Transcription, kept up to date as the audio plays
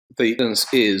the evidence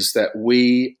is that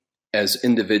we as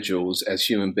individuals, as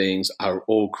human beings, are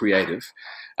all creative.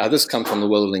 This comes from the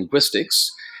world of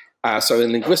linguistics. So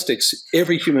in linguistics,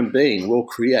 every human being will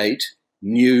create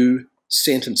new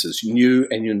sentences, new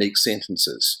and unique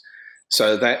sentences.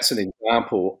 So that's an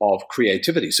example of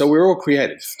creativity. So we're all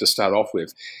creative to start off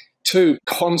with. Two,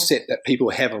 concept that people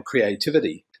have of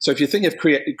creativity. So if you think of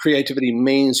creativity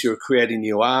means you're creating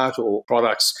new art or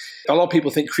products, a lot of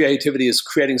people think creativity is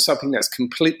creating something that's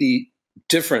completely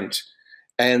different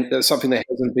and something that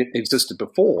hasn't existed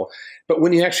before. But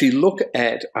when you actually look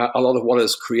at a lot of what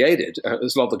is created,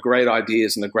 there's a lot of the great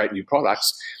ideas and the great new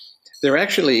products, they're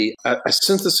actually a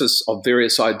synthesis of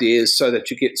various ideas so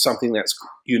that you get something that's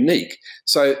unique.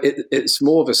 So it's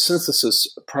more of a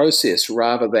synthesis process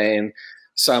rather than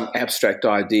some abstract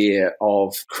idea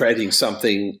of creating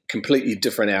something completely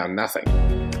different out of nothing.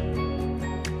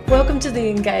 Welcome to the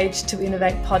Engage to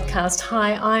Innovate podcast.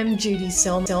 Hi, I'm Judy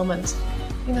Selmans.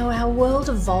 You know, our world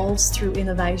evolves through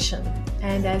innovation,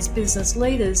 and as business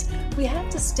leaders, we have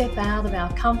to step out of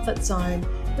our comfort zone,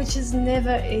 which is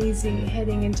never easy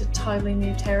heading into totally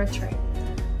new territory.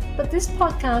 But this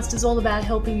podcast is all about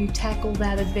helping you tackle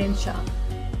that adventure.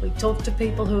 We talk to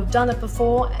people who have done it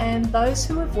before and those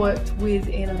who have worked with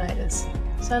innovators.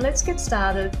 So let's get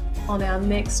started on our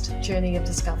next journey of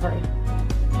discovery.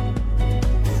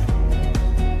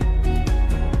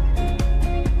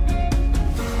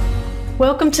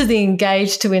 Welcome to the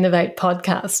Engage to Innovate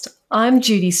podcast. I'm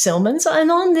Judy Selmans,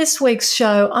 and on this week's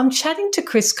show, I'm chatting to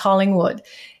Chris Collingwood.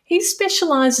 He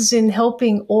specialises in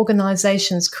helping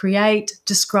organisations create,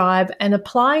 describe and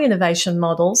apply innovation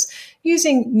models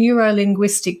using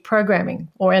Neuro-Linguistic Programming,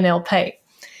 or NLP.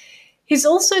 He's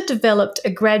also developed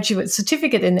a graduate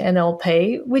certificate in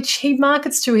NLP, which he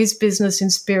markets through his business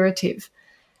Inspiritive.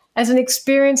 As an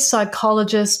experienced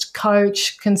psychologist,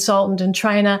 coach, consultant and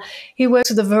trainer, he works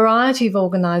with a variety of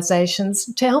organisations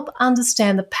to help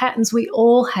understand the patterns we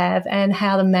all have and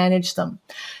how to manage them.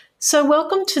 So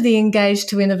welcome to the Engage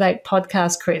to Innovate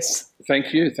podcast, Chris.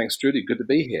 Thank you. Thanks, Judy. Good to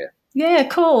be here. Yeah,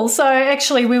 cool. So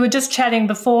actually we were just chatting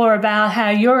before about how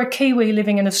you're a Kiwi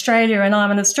living in Australia and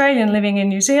I'm an Australian living in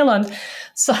New Zealand,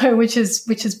 so which is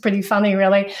pretty funny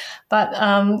really. But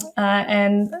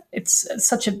and it's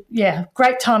such a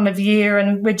great time of year,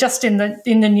 and we're just in the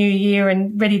new year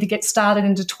and ready to get started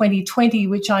into 2020,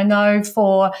 which I know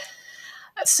for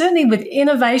certainly with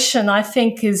innovation I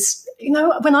think is, you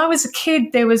know, when I was a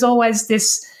kid there was always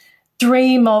this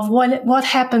dream of what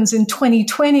happens in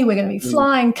 2020. We're going to be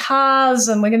flying cars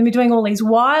and we're going to be doing all these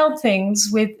wild things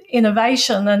with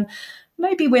innovation, and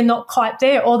maybe we're not quite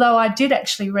there, although I did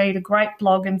actually read a great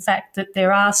blog, in fact, that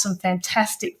there are some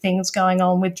fantastic things going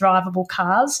on with drivable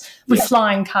cars, with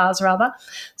flying cars rather.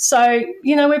 So,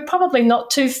 you know, we're probably not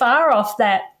too far off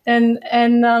that. And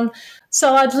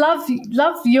so I'd love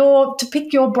to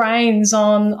pick your brains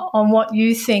on what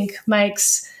you think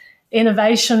makes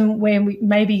innovation, where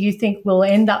maybe you think we'll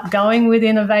end up going with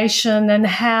innovation, and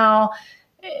how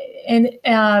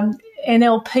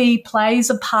NLP plays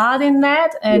a part in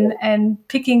that, and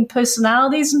picking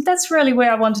personalities. And that's really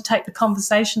where I want to take the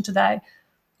conversation today.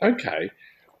 Okay.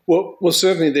 Well,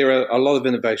 certainly there are a lot of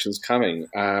innovations coming.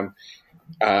 One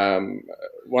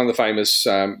of the famous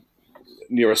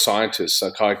neuroscientists,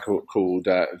 a guy called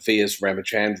V.S.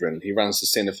 Ramachandran, he runs the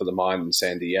Center for the Mind in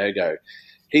San Diego.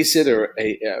 He said,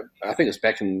 I think it was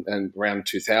back in around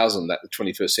 2000, that the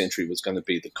 21st century was going to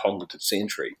be the cognitive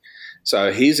century.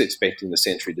 So he's expecting the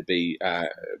century to be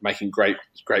making great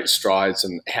strides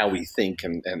in how we think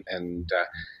and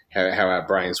how our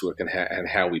brains work and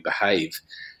how we behave.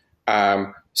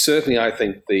 Certainly, I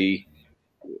think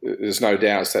there's no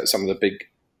doubt that some of the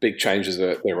big changes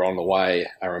that are on the way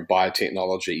are in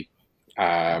biotechnology.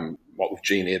 What with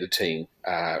gene editing,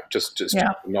 just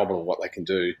phenomenal what they can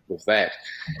do with that.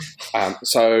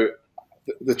 So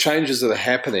the changes that are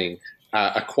happening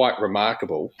are quite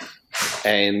remarkable,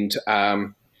 and I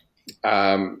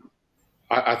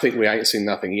think we ain't seen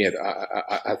nothing yet.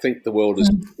 I think the world is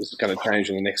going to change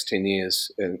in the next 10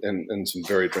 years in some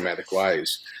very dramatic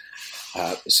ways.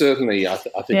 Certainly, I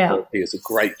think NLP is a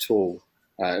great tool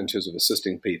in terms of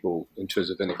assisting people in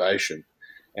terms of innovation,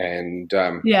 and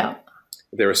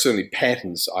there are certainly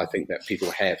patterns I think that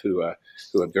people have who are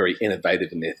very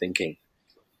innovative in their thinking.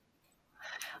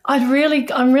 I'm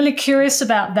really curious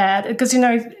about that, because, you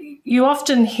know, you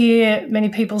often hear many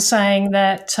people saying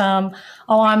that, I'm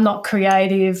not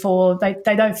creative, or they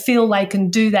don't feel they can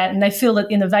do that, and they feel that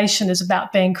innovation is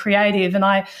about being creative. And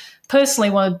I personally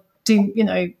want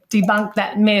to debunk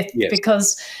that myth,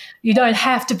 because you don't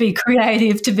have to be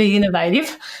creative to be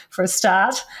innovative, for a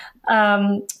start.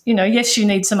 yes, you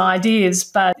need some ideas,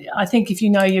 but I think if you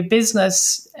know your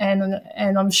business, and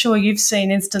I'm sure you've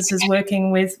seen instances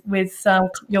working with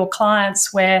your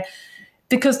clients where,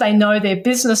 because they know their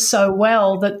business so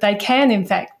well, that they can in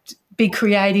fact be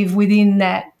creative within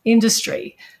that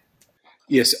industry.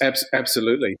 Yes,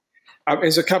 absolutely.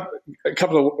 There's a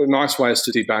couple of nice ways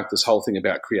to debunk this whole thing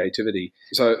about creativity.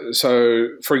 So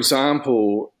for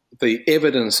example, the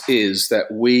evidence is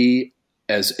that we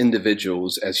as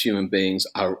individuals, as human beings,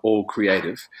 are all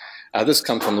creative. This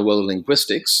comes from the world of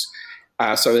linguistics.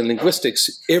 So in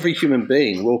linguistics, every human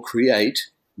being will create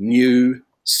new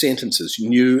sentences,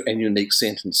 new and unique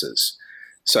sentences.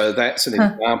 So that's an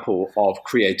example of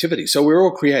creativity. So we're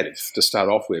all creative to start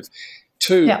off with.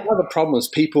 Two, one of the problems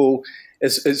people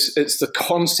it's the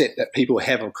concept that people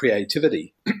have of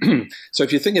creativity. So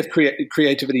if you think of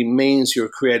creativity means you're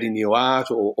creating new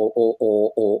art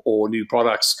or new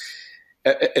products,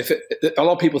 a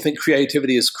lot of people think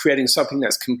creativity is creating something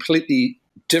that's completely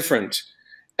different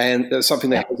and something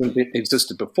that hasn't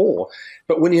existed before.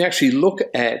 But when you actually look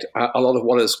at a lot of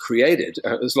what is created,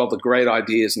 there's a lot of the great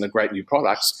ideas and the great new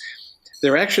products,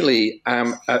 they're actually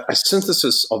a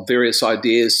synthesis of various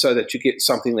ideas so that you get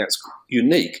something that's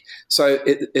unique. So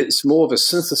it's more of a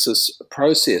synthesis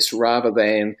process rather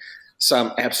than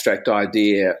some abstract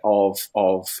idea of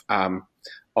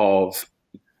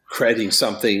creating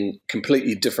something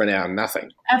completely different out of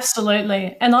nothing.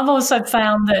 Absolutely. And I've also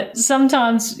found that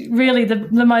sometimes really the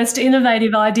most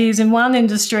innovative ideas in one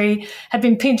industry have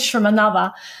been pinched from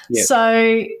another. Yes.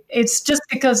 So it's just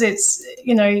because it's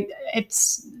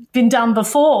been done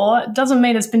before doesn't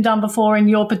mean it's been done before in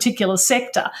your particular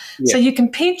sector. Yeah. So you can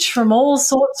pinch from all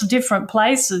sorts of different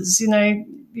places. You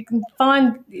can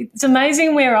find, it's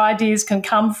amazing where ideas can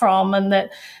come from and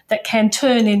that can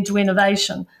turn into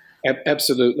innovation.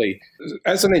 Absolutely.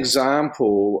 As an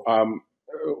example,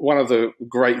 one of the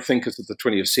great thinkers of the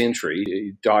 20th century,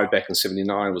 he died back in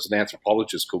 1979, was an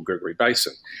anthropologist called Gregory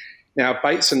Bateson. Now,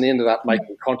 Bateson ended up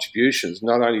making contributions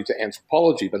not only to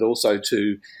anthropology but also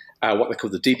to what they call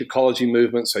the deep ecology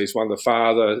movement. So he's one of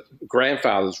the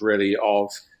grandfathers really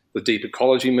of the deep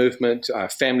ecology movement,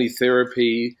 family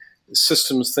therapy,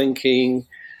 systems thinking,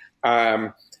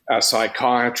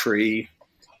 psychiatry.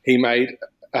 He made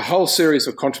a whole series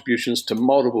of contributions to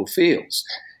multiple fields.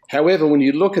 However, when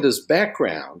you look at his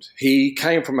background, he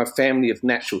came from a family of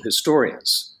natural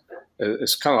historians.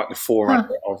 It's kind of like the forerunner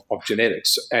of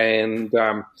genetics. And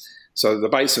so the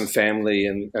Bateson family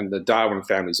and the Darwin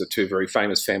families are two very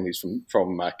famous families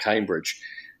from Cambridge.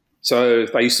 So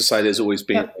they used to say there's always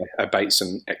been a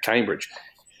Bateson at Cambridge.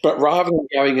 But rather than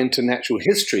going into natural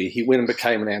history, he went and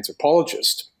became an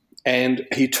anthropologist. And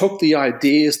he took the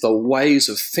ideas, the ways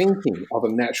of thinking of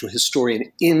a natural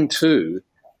historian into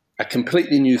a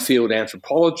completely new field,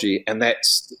 anthropology, and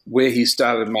that's where he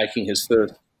started making his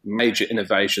first major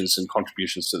innovations and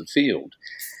contributions to the field.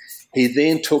 He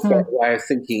then took that way of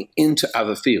thinking into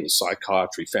other fields,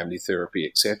 psychiatry, family therapy,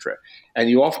 etc.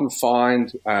 And you often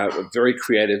find very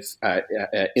creative,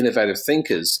 innovative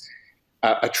thinkers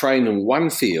are trained in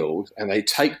one field, and they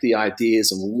take the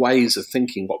ideas and ways of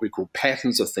thinking, what we call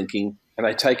patterns of thinking, and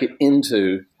they take it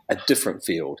into a different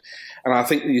field. And I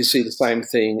think you see the same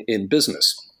thing in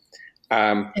business.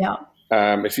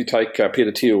 If you take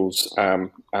Peter Thiel's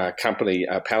company,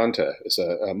 Palantir, it's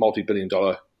a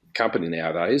multi-billion-dollar company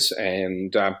nowadays,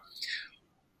 and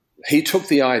he took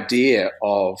the idea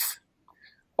of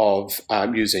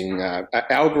using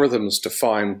algorithms to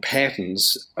find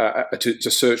patterns,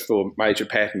 to search for major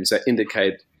patterns that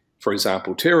indicate, for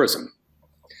example, terrorism,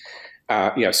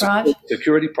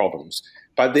 security problems.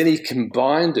 But then he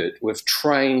combined it with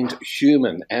trained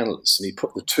human analysts, and he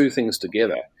put the two things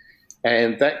together.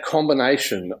 And that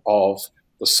combination of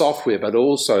the software, but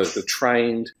also the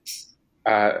trained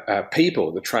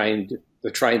people, the trained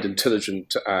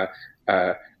intelligent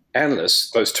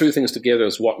analysts, those two things together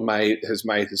is what has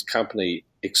made his company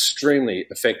extremely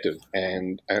effective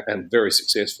and very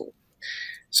successful.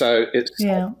 So it's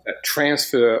a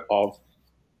transfer of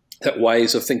that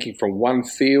ways of thinking from one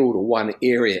field or one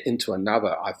area into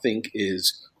another, I think,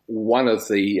 is one of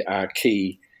the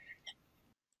key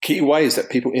ways that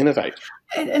people innovate.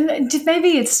 And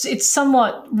maybe it's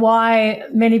somewhat why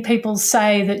many people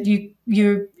say that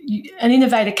an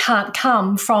innovator can't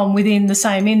come from within the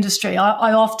same industry.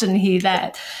 I often hear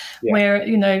that, where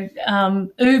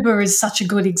Uber is such a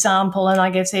good example, and I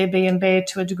guess Airbnb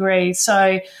to a degree.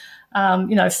 So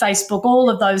Facebook, all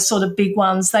of those sort of big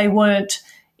ones, they weren't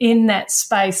in that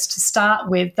space to start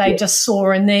with. They just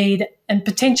saw a need, and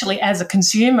potentially as a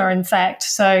consumer, in fact.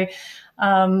 So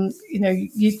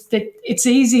it's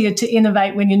easier to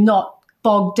innovate when you're not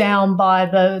bogged down by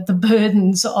the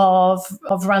burdens of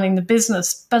running the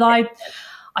business. But I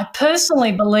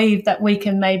personally believe that we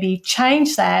can maybe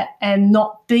change that and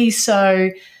not be so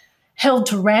held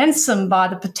to ransom by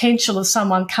the potential of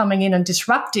someone coming in and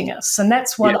disrupting us. And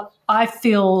that's what I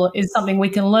feel is something we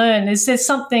can learn. Is there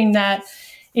something that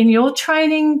in your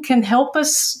training can help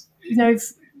us,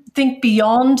 think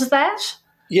beyond that?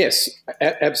 Yes,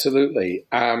 absolutely.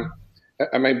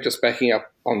 Maybe just backing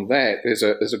up on that, there's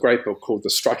a great book called The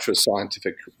Structure of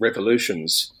Scientific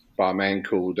Revolutions by a man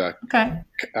called Kahn,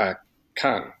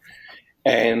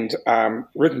 and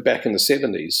written back in the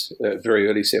 70s, very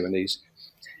early 70s.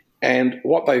 And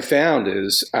what they found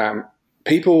is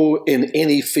people in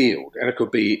any field, and it could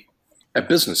be a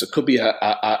business, it could be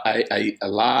a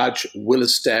large,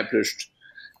 well-established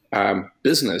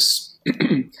business,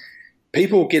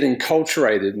 people get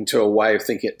enculturated into a way of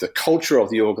thinking, the culture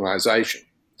of the organization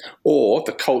or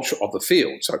the culture of the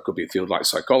field. So it could be a field like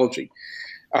psychology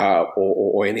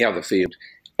or any other field.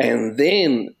 And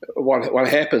then what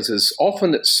happens is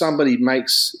often that somebody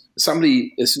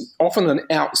is often an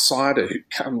outsider who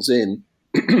comes in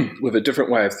with a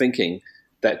different way of thinking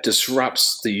that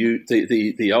disrupts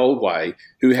the old way,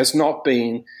 who has not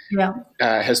been shall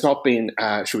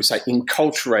we say,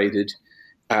 enculturated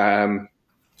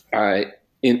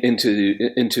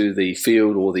into the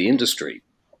field or the industry.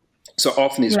 So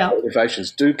often these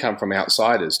motivations do come from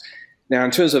outsiders. Now,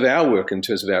 in terms of our work, in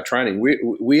terms of our training,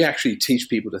 we actually teach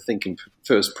people to think in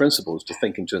first principles, to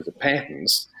think in terms of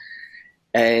patterns,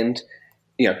 and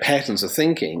patterns of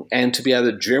thinking, and to be able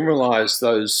to generalize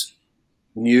those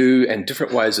new and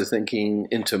different ways of thinking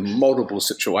into multiple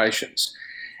situations.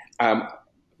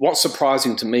 What's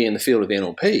surprising to me in the field of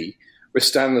NLP, we're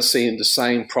starting to see the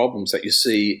same problems that you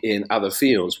see in other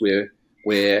fields where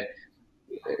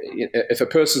if a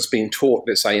person's been taught,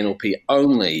 let's say, NLP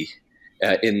only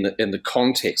in the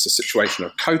context, the situation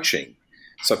of coaching,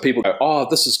 so people go, oh,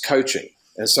 this is coaching.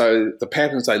 And so the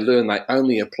patterns they learn, they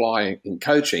only apply in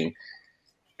coaching,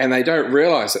 and they don't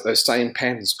realize that those same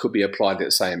patterns could be applied,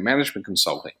 let's say, in management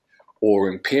consulting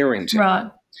or in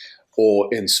parenting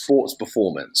or in sports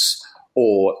performance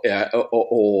or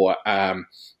in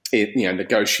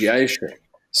negotiation.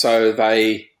 So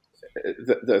the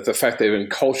fact they're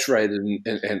enculturated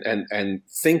and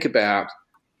think about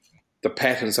the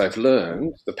patterns they've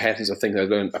learned, the patterns of things they've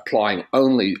learned, applying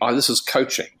only, this is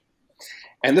coaching.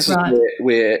 And this is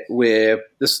where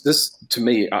this to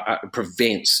me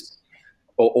prevents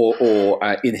or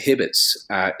inhibits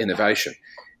innovation.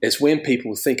 It's when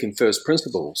people think in first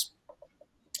principles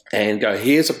and go,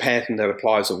 here's a pattern that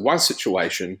applies in one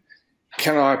situation,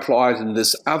 can I apply it in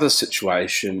this other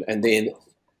situation and then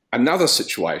another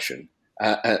situation?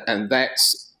 And that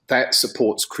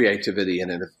supports creativity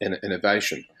and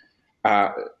innovation.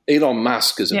 Elon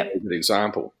Musk is a good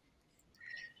example.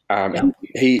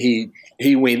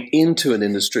 He went into an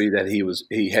industry that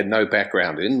he had no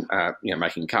background in,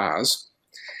 making cars.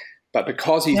 But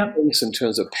because he thinks in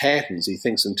terms of patterns, he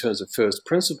thinks in terms of first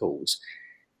principles,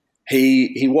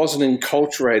 he wasn't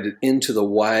enculturated into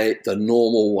the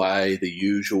normal way, the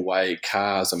usual way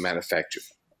cars are manufactured.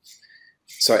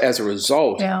 So as a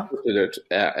result, he looked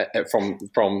at it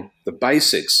from the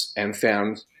basics and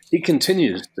found he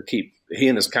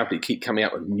and his company keep coming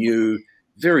up with new,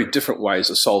 very different ways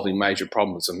of solving major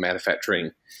problems of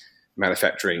manufacturing,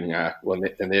 well,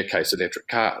 in their case, electric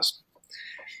cars.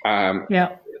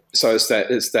 So it's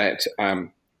that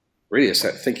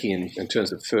thinking in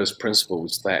terms of first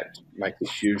principles that make a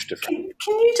huge difference.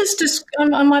 Can you just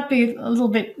I might be a little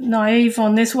bit naive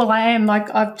on this. Well, I am.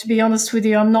 To be honest with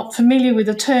you, I'm not familiar with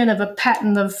the term of a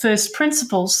pattern of first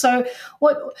principles. So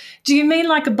what do you mean,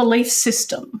 like a belief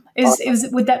system?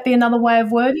 Would that be another way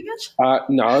of wording it?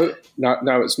 No,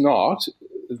 it's not.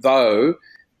 Though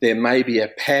there may be a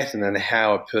pattern in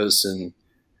how a person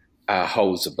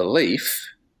holds a belief,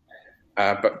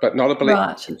 but not a belief.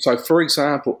 Right. So, for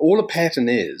example, all a pattern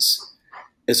is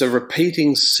a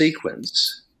repeating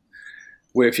sequence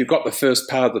where if you've got the first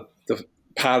part of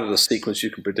the sequence, you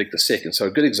can predict the second. So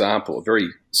a good example, a very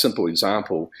simple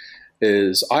example,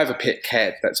 is I have a pet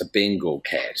cat that's a Bengal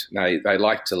cat. They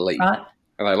like to leap, and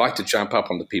they like to jump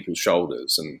up onto people's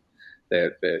shoulders, and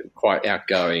they're quite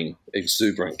outgoing,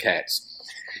 exuberant cats.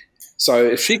 So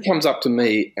if she comes up to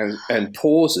me and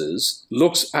pauses,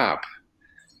 looks up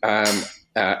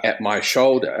at my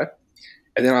shoulder,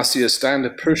 and then I see her starting to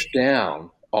push down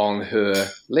on her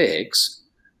legs,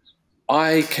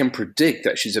 I can predict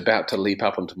that she's about to leap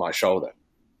up onto my shoulder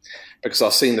because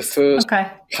I've seen the first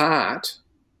part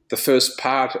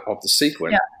of the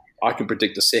sequence. I can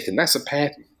predict the second. That's a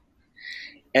pattern.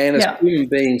 And as human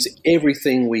beings,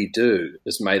 everything we do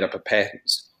is made up of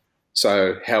patterns.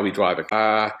 So how we drive a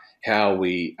car, how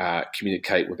we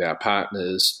communicate with our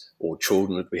partners or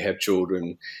children if we have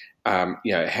children,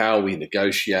 how we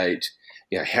negotiate,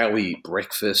 how we eat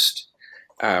breakfast.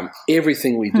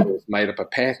 Everything we do is made up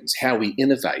of patterns. How we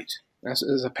innovate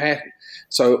is a pattern.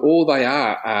 So all they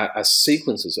are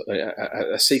sequences,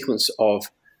 a sequence of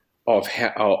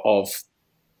how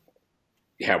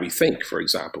we think, for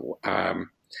example.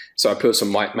 So a person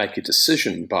might make a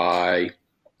decision by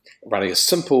running a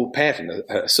simple pattern,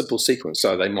 a simple sequence.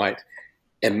 So they might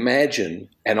imagine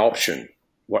an option.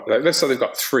 Let's say they've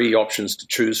got 3 options to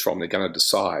choose from. They're going to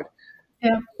decide.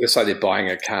 Yeah. Let's say they're buying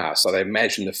a car. So they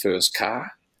imagine the first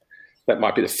car. That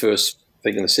might be the first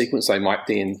thing in the sequence. They might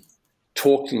then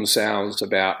talk to themselves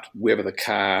about whether the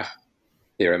car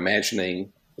they're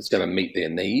imagining is going to meet their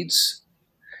needs.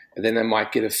 And then they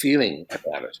might get a feeling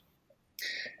about it.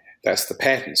 That's the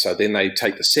pattern. So then they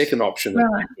take the second option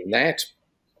and that,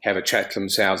 have a chat to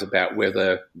themselves about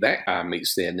whether that car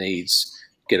meets their needs,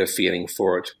 get a feeling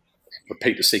for it,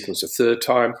 repeat the sequence a third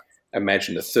time,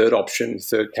 imagine the third option, the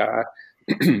third car,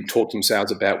 talk to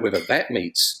themselves about whether that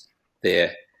meets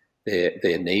their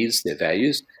needs, their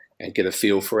values, and get a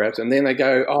feel for it. And then they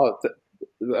go, oh,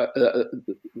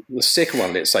 the second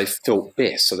one, let's say, felt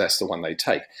best, so that's the one they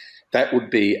take. That would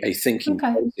be a thinking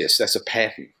process. That's a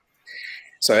pattern.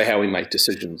 So how we make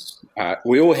decisions.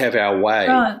 We all have our way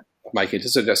of making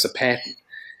decisions. That's a pattern.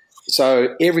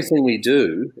 So everything we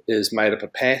do is made up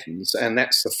of patterns, and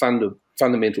that's the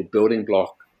fundamental building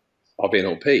block of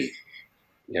NLP.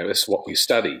 It's what we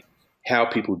study, how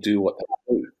people do what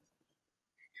they do,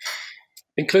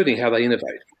 including how they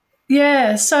innovate.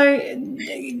 Yeah. So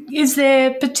is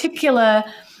there particular,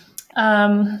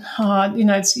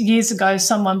 it's years ago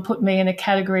someone put me in a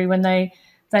category when they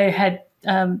had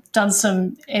done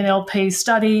some NLP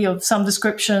study of some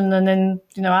description, and then,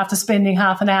 after spending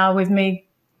half an hour with me,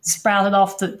 sprouted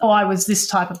off that, I was this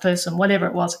type of person, whatever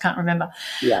it was, I can't remember.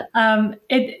 Yeah.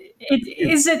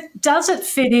 Does it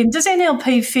fit in? Does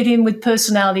NLP fit in with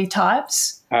personality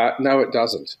types? No, it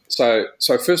doesn't. So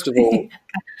first of all,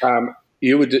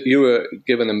 you were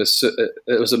given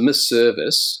it was a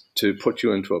misservice to put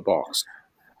you into a box.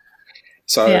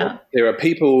 So there are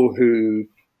people who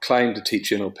claim to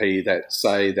teach NLP that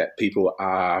say that people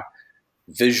are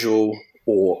visual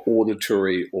or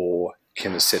auditory or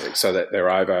kinesthetic, so that they're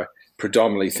either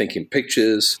predominantly thinking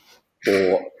pictures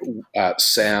or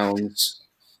sounds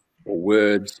or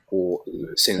words or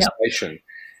sensation.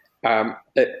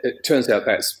 It turns out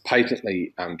that's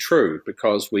patently untrue,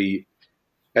 because we,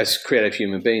 as creative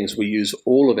human beings, we use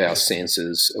all of our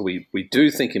senses. We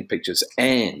do think in pictures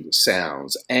and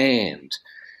sounds and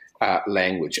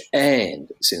language and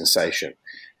sensation.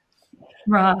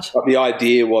 Right. But the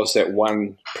idea was that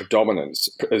one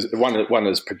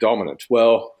is predominant.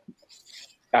 Well,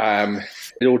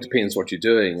 it all depends what you're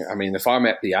doing. I mean, if I'm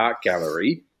at the art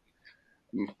gallery,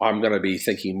 I'm going to be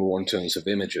thinking more in terms of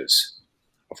images,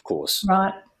 of course.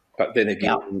 Right. But then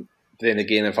again,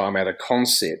 if I'm at a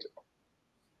concert,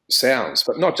 sounds,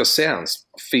 but not just sounds,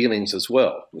 feelings as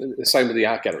well. The same with the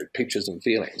art gallery, pictures and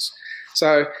feelings.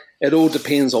 So it all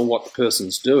depends on what the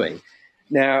person's doing.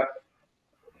 Now,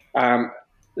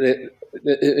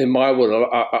 in my world,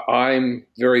 I'm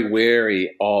very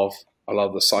wary of a lot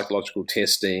of the psychological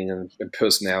testing and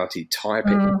personality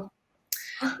typing,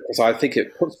 because I think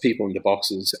it puts people into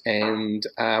boxes. And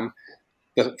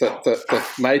the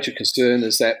major concern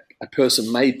is that a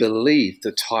person may believe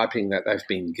the typing that they've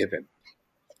been given.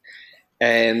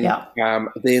 And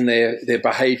then their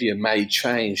behaviour may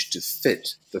change to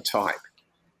fit the type.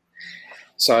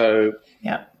 So,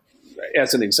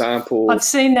 as an example, I've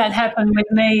seen that happen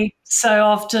with me so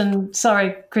often.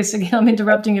 Sorry, Chris, again, I'm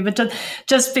interrupting you, but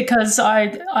just because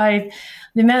the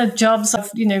amount of jobs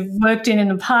I've worked in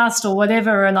the past or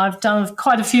whatever, and I've done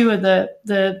quite a few of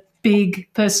the big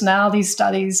personality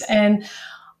studies, and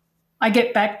I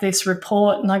get back this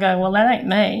report and I go, well, that ain't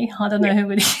me. I don't know who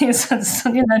it is.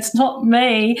 It's not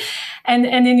me. And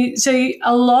then so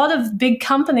a lot of big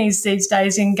companies these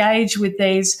days engage with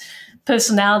these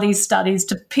personality studies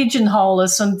to pigeonhole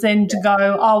us, and then to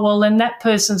go, oh, well, then that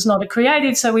person's not a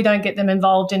creative, so we don't get them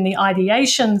involved in the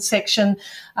ideation section.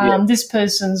 This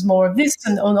person's more of this,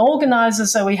 and an organizer,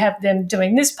 so we have them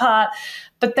doing this part.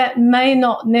 But that may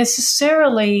not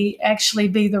necessarily actually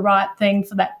be the right thing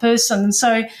for that person. And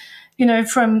so,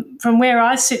 from where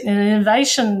I sit in an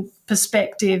innovation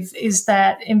perspective, is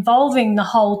that involving the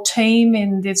whole team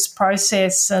in this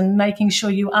process and making sure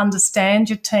you understand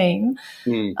your team,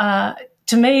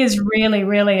 to me, is really,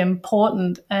 really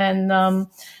important. And no,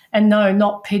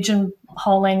 not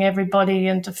pigeonholing everybody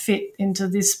and to fit into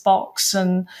this box.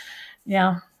 And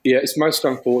yeah, it's most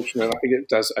unfortunate. I think it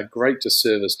does a great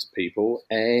disservice to people,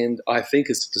 and I think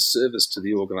it's a disservice to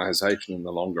the organisation in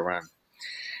the longer run.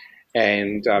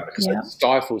 And because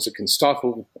it can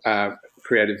stifle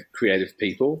creative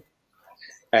people,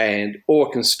 or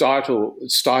it can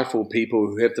stifle people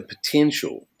who have the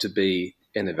potential to be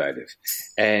innovative.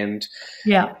 And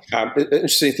the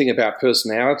interesting thing about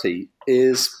personality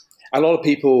is a lot of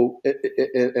people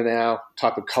in our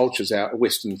type of cultures, our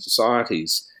Western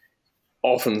societies,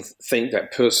 often think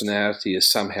that personality is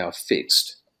somehow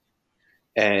fixed.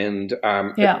 And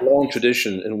a long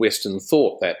tradition in Western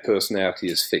thought that personality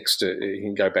is fixed. You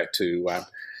can go back to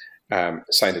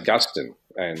St. Augustine,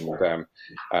 and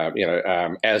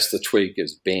as the twig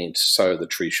is bent, so the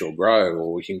tree shall grow.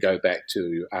 Or we can go back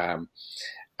to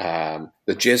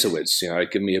the Jesuits.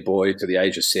 Give me a boy to the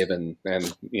age of 7,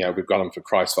 and we've got him for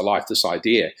Christ for life. This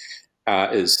idea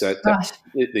is that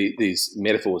these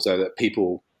metaphors are that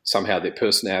people somehow their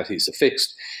personalities are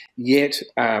fixed. Yet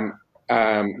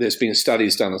there's been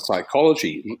studies done in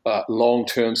psychology,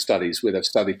 long-term studies where they've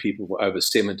studied people for over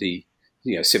 70,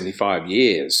 75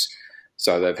 years.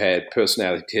 So they've had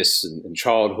personality tests in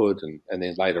childhood and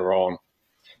then later on,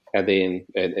 and then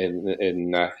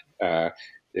in their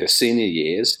senior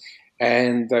years.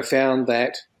 And they found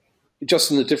that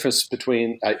just in the difference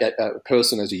between a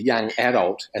person as a young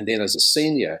adult and then as a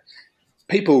senior,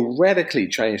 people radically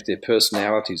change their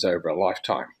personalities over a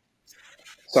lifetime.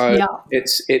 So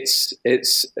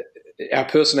it's our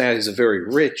personalities are very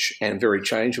rich and very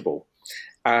changeable.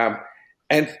 And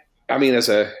I mean,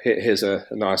 here's a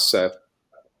nice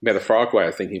metaphorical way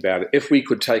of thinking about it. If we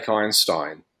could take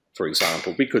Einstein, for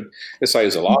example, let's say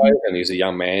he's alive and he's a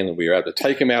young man, and we were able to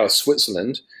take him out of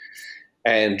Switzerland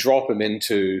and drop him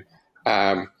into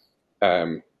some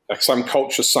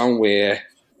culture somewhere,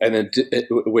 an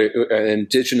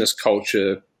indigenous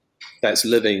culture that's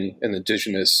living an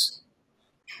indigenous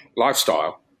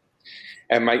lifestyle,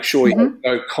 and make sure he has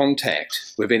no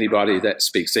contact with anybody that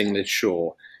speaks English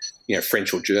or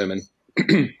French or German,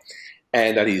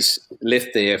 and that he's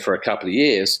left there for a couple of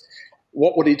years.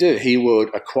 What would he do? He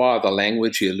would acquire the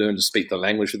language. He would learn to speak the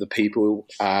language of the people.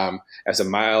 As a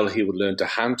male, he would learn to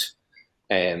hunt,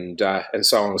 and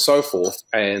so on and so forth.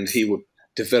 And he would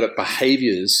develop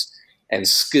behaviours and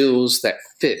skills that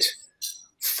fit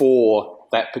for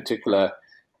that particular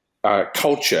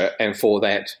culture and for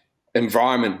that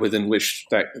environment within which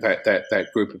that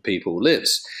group of people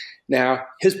lives. Now,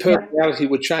 his personality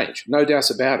would change, no doubts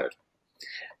about it.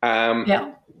 And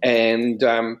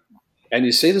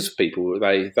you see this with people,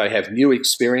 they have new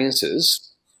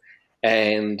experiences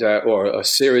or a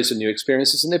series of new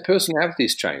experiences, and their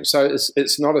personalities change. So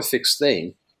it's not a fixed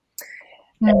thing.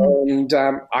 And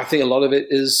I think a lot of it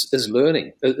is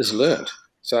learned.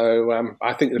 So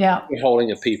I think the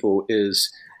holding of people is,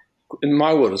 in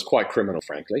my world, is quite criminal,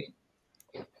 frankly.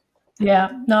 Yeah,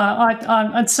 no,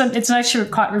 it's actually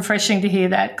quite refreshing to hear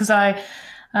that, because I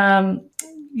can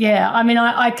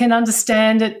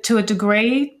understand it to a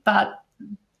degree, but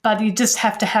you just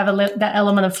have to have that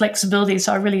element of flexibility.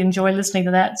 So I really enjoy listening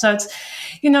to that. So it's,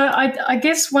 I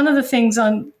guess one of the things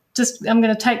I'm going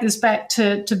to take this back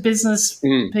to business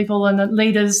people and the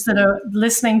leaders that are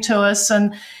listening to us,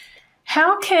 and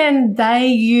how can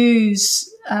they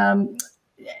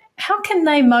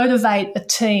motivate a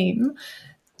team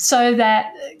so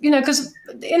that, because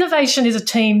innovation is a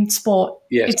team sport.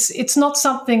 Yes. It's not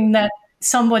something that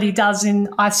somebody does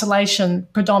in isolation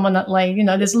predominantly.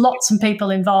 There's lots of people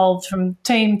involved, from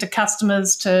team to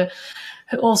customers to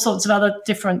all sorts of other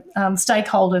different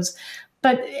stakeholders.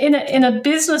 But in a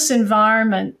business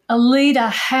environment, a leader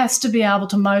has to be able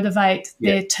to motivate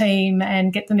their team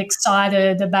and get them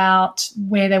excited about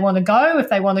where they want to go,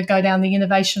 if they want to go down the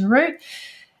innovation route.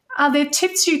 Are there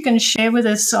tips you can share with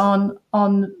us on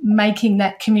making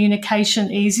that communication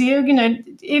easier?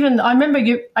 Even I remember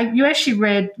you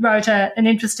actually wrote an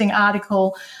interesting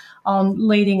article on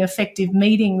leading effective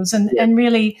meetings, and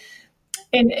really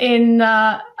on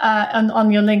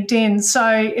your LinkedIn.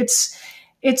 So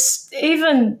it's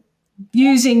even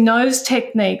using those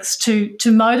techniques to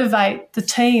motivate the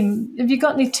team. Have you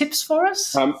got any tips for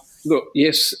us? Look,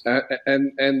 yes,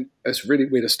 and it's really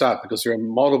where to start, because there are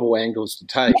multiple angles to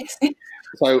take.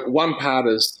 So one part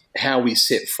is how we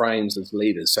set frames as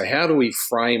leaders. So how do we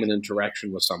frame an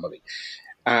interaction with somebody?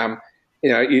 A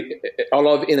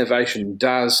lot of innovation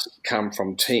does come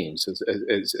from teams.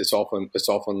 It's often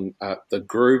the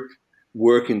group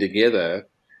working together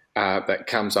that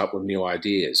comes up with new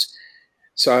ideas.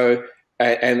 So,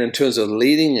 and in terms of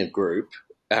leading a group,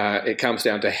 it comes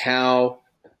down to how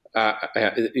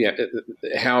yeah,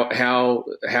 how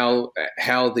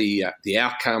the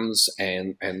outcomes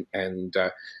and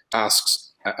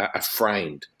tasks are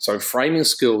framed. So framing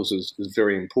skills is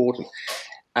very important.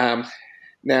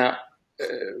 Now,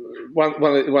 one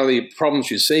of the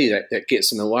problems you see that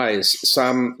gets in the way is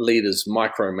some leaders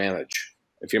micromanage.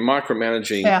 If you're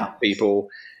micromanaging people,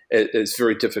 it's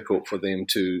very difficult for them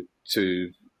to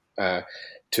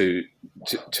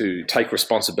take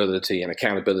responsibility and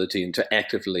accountability and to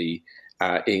actively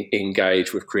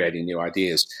engage with creating new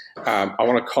ideas. I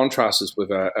want to contrast this with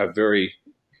a very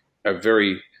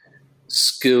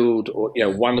skilled or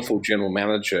wonderful general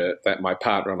manager that my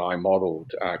partner and I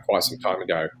modelled quite some time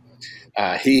ago.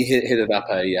 He headed up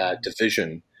a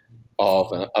division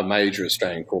of a major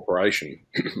Australian corporation,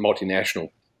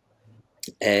 multinational,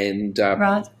 and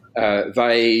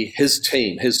his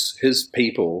team, his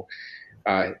people,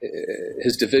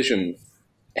 his division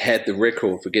had the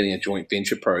record for getting a joint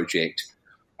venture project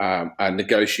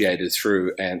negotiated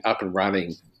through and up and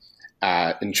running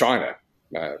in China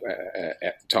at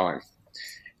the time.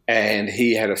 And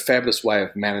he had a fabulous way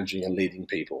of managing and leading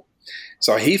people.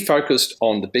 So he focused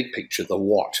on the big picture, the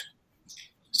what.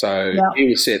 So he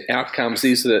would set outcomes.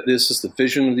 This is the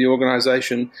vision of the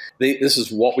organization. This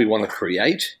is what we want to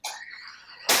create.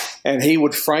 And he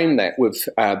would frame that with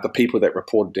the people that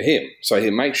reported to him. So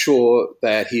he'd make sure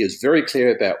that he is very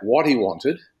clear about what he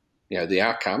wanted, the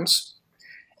outcomes,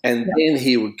 and then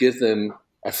he would give them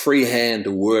a free hand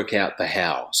to work out the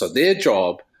how. So their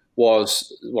job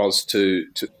was to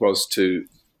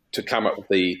come up with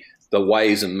the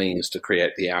ways and means to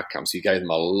create the outcomes. He gave them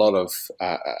a lot of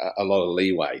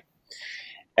leeway,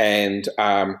 and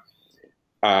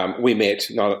we met.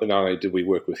 Not only did we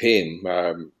work with him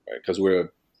because we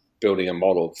were building a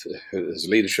model of his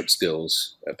leadership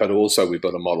skills, but also we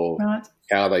built a model of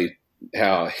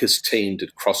how his team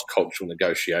did cross-cultural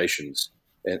negotiations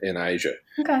in Asia.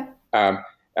 Okay.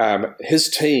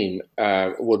 His team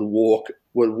would walk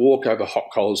over hot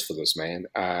coals for this man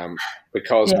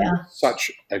because he was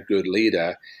such a good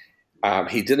leader.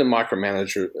 He didn't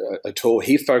micromanage at all.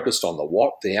 He focused on the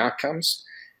what, the outcomes,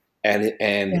 and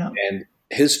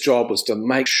his job was to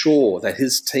make sure that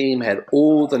his team had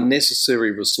all the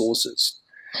necessary resources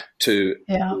to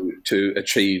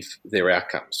achieve their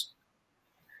outcomes.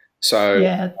 So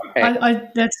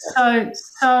that's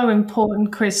so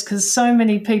important, Chris, because so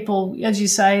many people, as you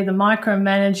say, the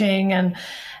micromanaging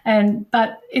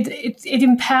but it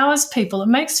empowers people. It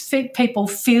makes people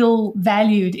feel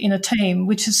valued in a team,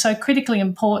 which is so critically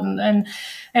important. And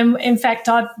in fact,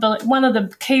 one of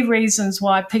the key reasons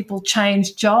why people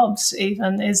change jobs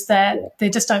even is that they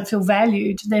just don't feel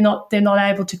valued. They're not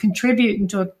able to contribute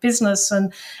into a business,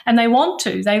 and they want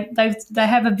to. They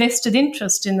have a vested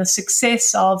interest in the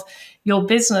success of your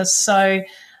business. So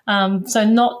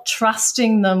not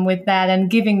trusting them with that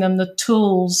and giving them the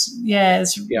tools,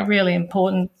 is really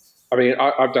important. I mean,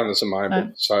 I've done this in my own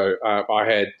business. So I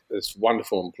had this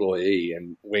wonderful employee,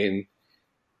 and when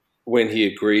he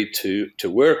agreed to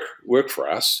work for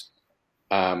us,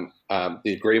 the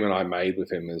agreement I made with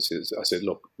him is I said,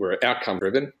 look, we're outcome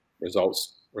driven,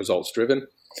 results driven.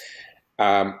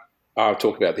 I'll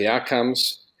talk about the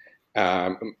outcomes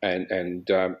and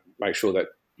make sure that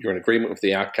you're in agreement with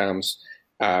the outcomes.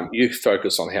 You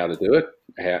focus on how to do it,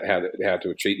 how to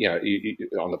achieve,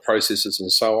 on the processes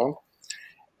and so on.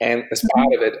 And as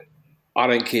part of it, I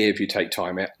don't care if you take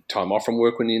time off from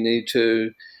work when you need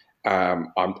to.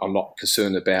 I'm not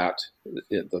concerned about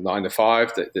the 9 to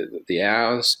 5, the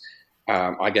hours.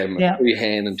 I gave him a free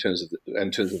hand in terms of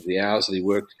the hours that he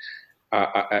worked.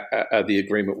 The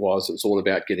agreement was it was all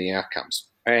about getting outcomes,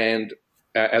 and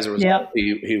as a result,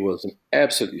 he was an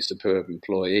absolutely superb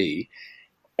employee,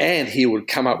 and he would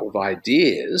come up with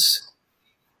ideas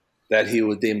that he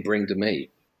would then bring to me.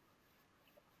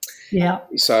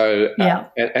 So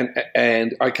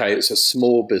and okay, it's a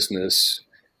small business.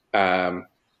 However,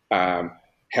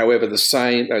 those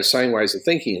same ways of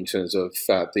thinking in terms of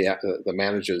the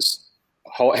managers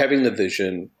having the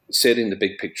vision, setting the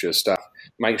big picture stuff,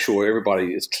 make sure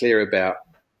everybody is clear about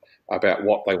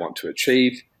what they want to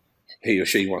achieve, he or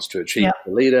she wants to achieve,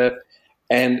 the leader,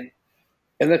 and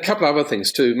a couple of other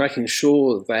things too, making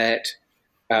sure that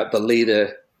the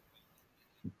leader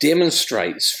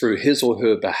demonstrates through his or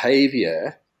her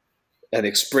behavior an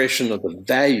expression of the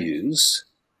values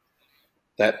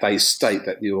that they state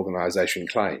that the organization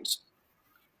claims,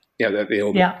 that the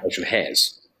organization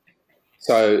has.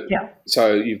 So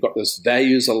you've got this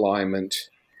values alignment,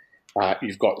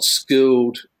 you've got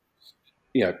skilled,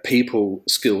 people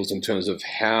skills in terms of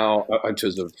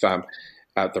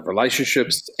the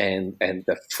relationships and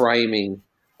the framing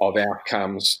of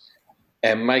outcomes.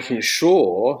 and making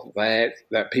sure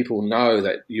that people know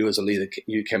that you as a leader,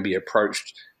 you can be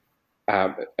approached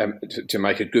to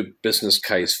make a good business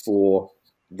case for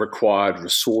required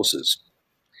resources.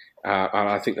 And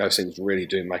I think those things really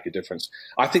do make a difference.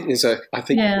 I think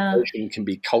innovation can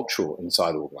be cultural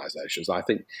inside organisations. I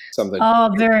think something.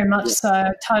 Oh, very much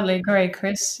so. Totally agree,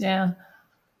 Chris. Yeah.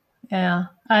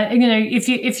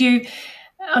 If you,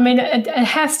 I mean, it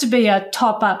has to be a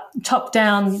top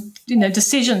down,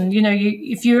 decision.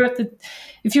 If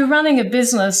you're running a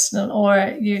business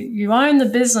or you own the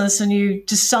business and you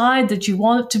decide that you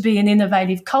want it to be an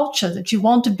innovative culture, that you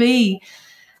want to be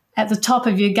at the top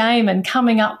of your game and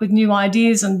coming up with new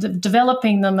ideas and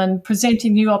developing them and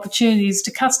presenting new opportunities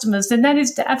to customers, then that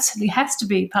absolutely has to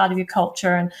be part of your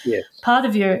culture and part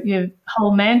of your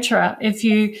whole mantra. If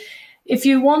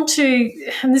you want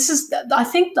to, and I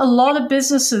think a lot of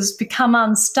businesses become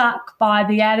unstuck by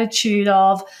the attitude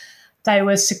of they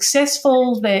were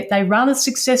successful, they run a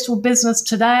successful business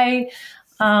today,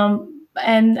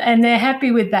 and they're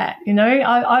happy with that.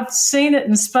 I've seen it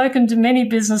and spoken to many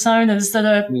business owners that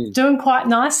are doing quite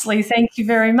nicely, thank you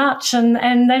very much, and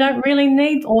they don't really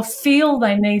need or feel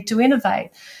they need to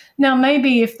innovate. Now,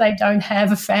 maybe if they don't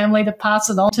have a family to pass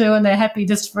it on to and they're happy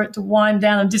just for it to wind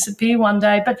down and disappear one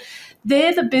day, but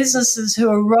they're the businesses who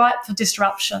are ripe for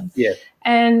disruption. Yeah.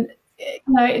 And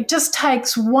it just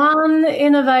takes one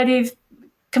innovative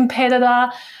competitor,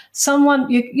 someone,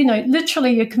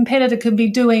 literally your competitor could be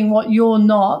doing what you're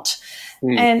not,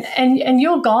 and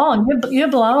you're gone, you're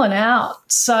blowing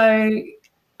out. So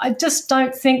I just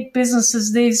don't think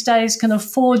businesses these days can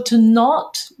afford to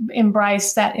not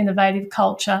embrace that innovative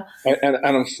culture. And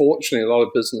unfortunately, a lot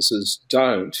of businesses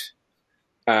don't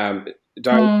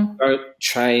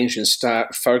change and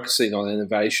start focusing on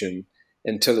innovation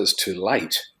until it's too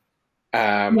late.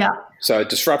 So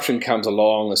disruption comes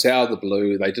along, it's out of the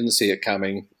blue, they didn't see it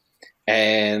coming,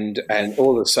 and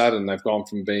all of a sudden they've gone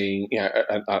from being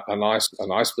a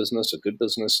nice business, a good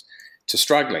business, to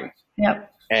struggling.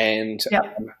 And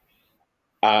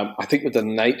I think with the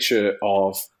nature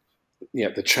of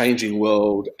the changing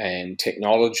world and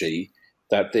technology,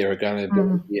 that there are going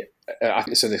to be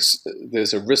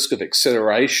there's a risk of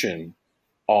acceleration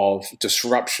of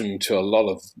disruption to a lot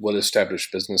of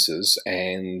well-established businesses.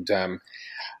 And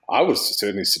I would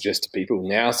certainly suggest to people,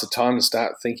 now's the time to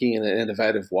start thinking in an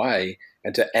innovative way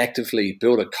and to actively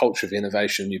build a culture of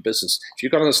innovation in your business. If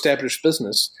you've got an established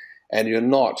business and you're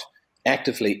not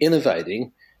actively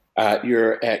innovating,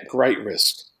 you're at great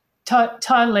risk.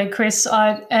 Totally, Chris.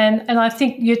 I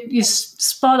think you're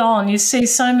spot on. You see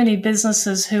so many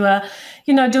businesses who are,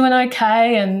 doing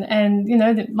okay, and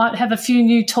they might have a few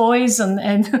new toys, and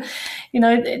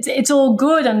it's all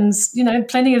good, and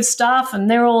plenty of staff, and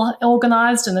they're all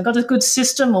organised, and they've got a good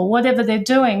system or whatever they're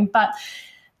doing. But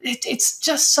it's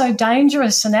just so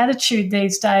dangerous an attitude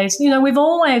these days. We've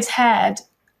always had.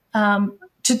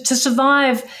 To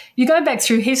survive, you go back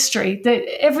through history, that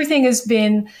everything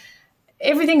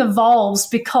evolves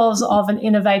because of an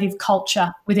innovative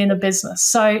culture within a business.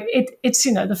 So it's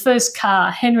the first car,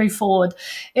 Henry Ford,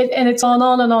 and it's on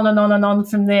and on and on and on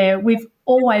from there. We've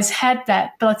always had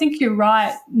that, but I think you're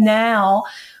right. Now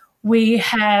we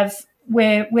have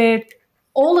where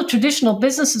all the traditional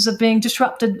businesses are being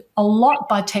disrupted a lot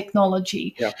by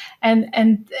technology,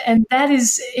 and that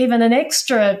is even an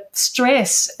extra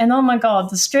stress. And oh my God,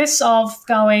 the stress of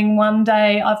going one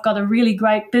day, I've got a really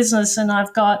great business and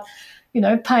I've got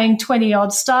paying 20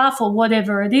 odd staff or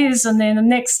whatever it is, and then the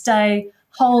next day,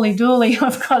 holy dooly,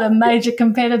 I've got a major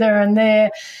competitor and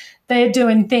they're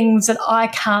doing things that I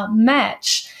can't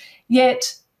match.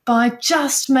 Yet by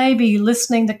just maybe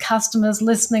listening to customers,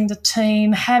 listening to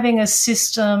team, having a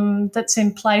system that's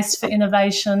in place for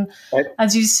innovation,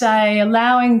 as you say,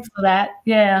 allowing for that,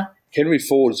 Henry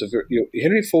Ford is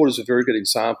a very good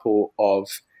example of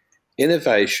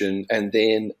innovation and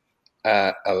then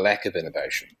a lack of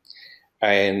innovation.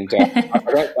 And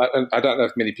I don't know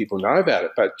if many people know about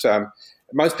it, but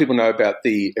most people know about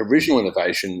the original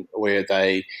innovation where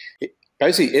they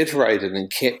basically iterated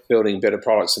and kept building better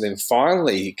products, and then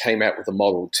finally came out with the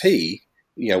Model T,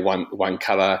 one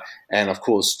colour, and of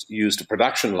course used a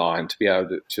production line to be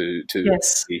able to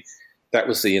yes. That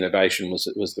was the innovation.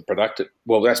 Was the productive?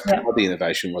 Well, that's part of the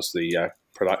innovation was the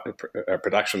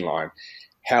production line.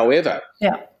 However,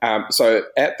 so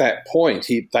at that point,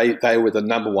 they were the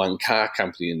number one car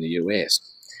company in the US.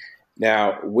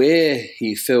 Now, where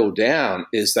he fell down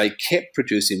is they kept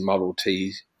producing the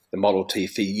Model T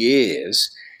for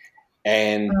years,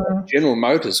 and General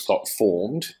Motors got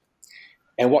formed.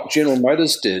 And what General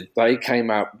Motors did, they came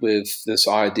up with this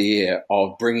idea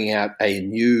of bringing out a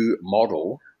new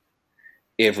model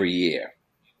every year.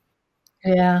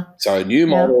 Yeah. So a new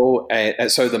model,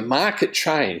 and so the market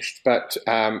changed, but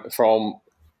from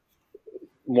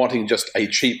wanting just a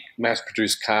cheap,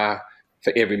 mass-produced car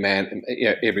for every man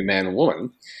and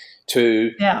woman,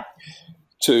 to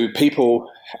people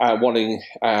wanting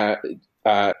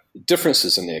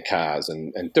differences in their cars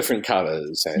and different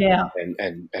colours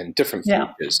and different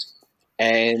features.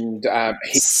 And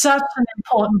such an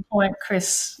important point,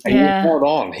 Chris. He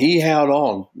held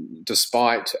on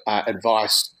despite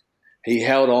advice. He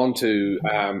held on to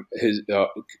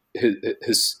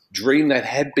his dream that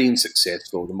had been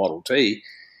successful, the Model T.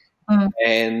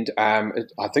 And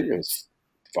I think it was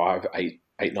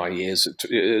 9 years.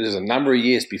 It was a number of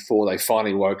years before they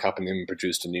finally woke up and then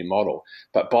produced a new model.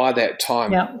 But by that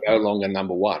time, they were no longer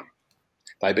number one.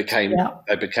 They became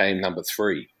number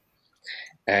three.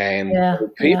 And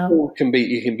you can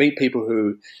meet people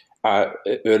who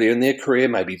earlier in their career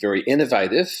may be very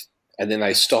innovative, and then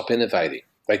they stop innovating.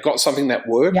 They've got something that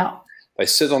works. They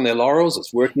sit on their laurels.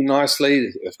 It's working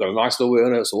nicely. They've got a nice little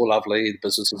earner. It's all lovely. The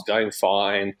business is going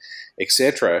fine,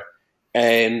 etc.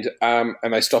 And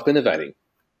they stop innovating.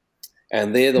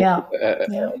 And they're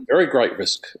the very great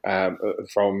risk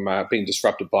from being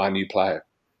disrupted by a new player.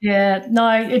 Yeah,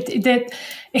 no, that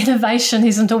innovation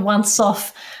isn't a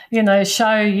once-off,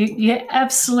 show. You're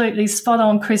absolutely spot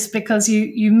on, Chris, because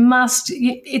you must.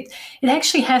 It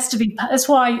actually has to be. That's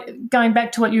why, going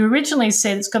back to what you originally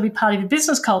said, it's got to be part of your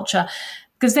business culture,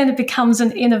 because then it becomes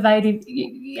an innovative.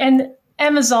 And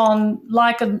Amazon,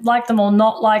 like them or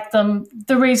not like them,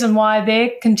 the reason why they're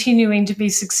continuing to be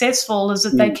successful is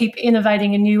that they keep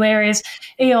innovating in new areas.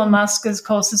 Elon Musk, of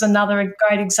course, is another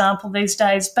great example these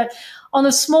days. But on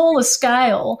a smaller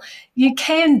scale, you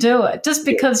can do it. Just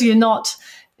because you're not,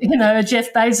 a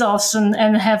Jeff Bezos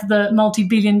and have the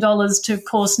multi-billion dollars to, of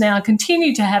course, now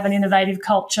continue to have an innovative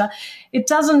culture, it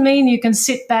doesn't mean you can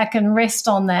sit back and rest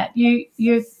on that. You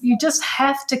just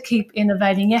have to keep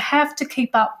innovating. You have to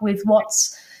keep up with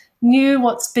what's new,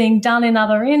 what's being done in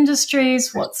other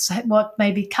industries, what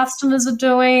maybe customers are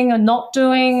doing or not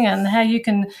doing, and how you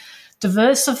can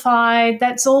diversify.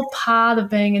 That's all part of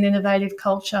being an innovative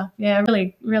culture. Yeah,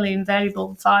 really, really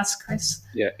invaluable advice, Chris.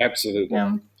 Yeah, absolutely.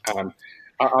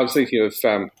 I was thinking of,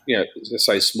 let's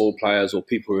say small players or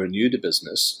people who are new to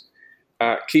business.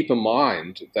 Keep in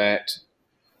mind that,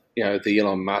 the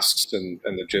Elon Musks and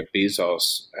the Jeff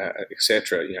Bezos,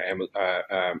 etc.,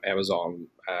 Amazon,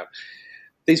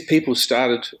 these people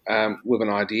started with an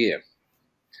idea.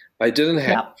 They didn't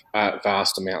have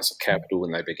vast amounts of capital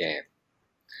when they began.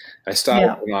 They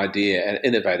started with an idea, an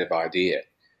innovative idea.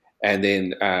 And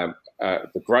then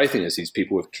the great thing is these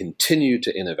people have continued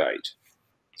to innovate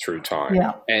through time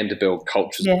and to build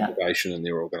cultures of innovation in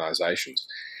their organizations.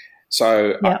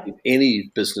 So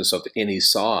any business of any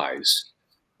size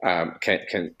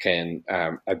can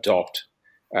adopt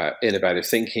innovative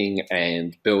thinking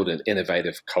and build an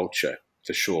innovative culture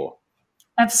for sure.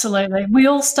 Absolutely. We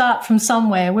all start from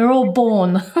somewhere. We're all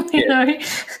born,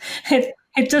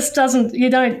 It just doesn't,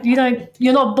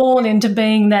 you're not born into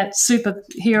being that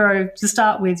superhero to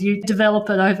start with. You develop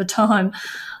it over time.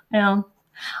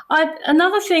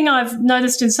 Another thing I've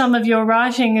noticed in some of your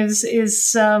writing is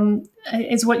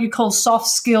what you call soft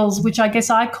skills, which I guess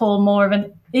I call more of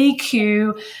an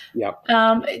EQ.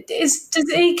 Does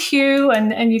EQ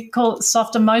and you call it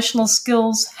soft emotional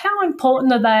skills, how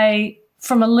important are they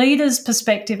from a leader's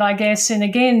perspective, I guess, and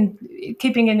again,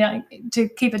 to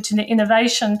keep it to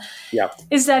innovation?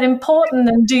 Is that important,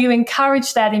 and do you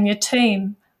encourage that in your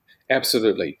team?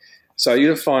 Absolutely. So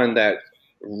you'll find that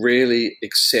really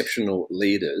exceptional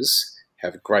leaders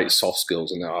have great soft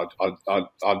skills, and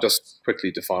I'll just quickly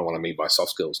define what I mean by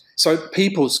soft skills. So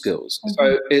people skills.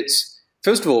 So it's,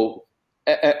 first of all,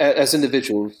 as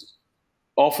individuals,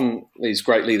 often these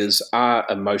great leaders are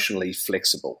emotionally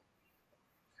flexible.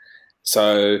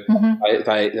 So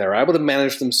they're able to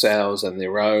manage themselves and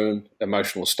their own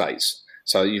emotional states.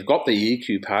 So you've got the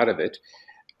EQ part of it.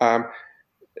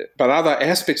 But other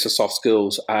aspects of soft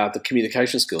skills are the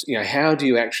communication skills. How do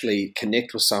you actually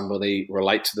connect with somebody,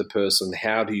 relate to the person?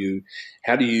 How do you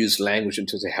use language in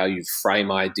terms of how you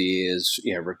frame ideas,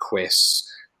 requests,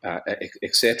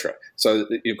 etc. So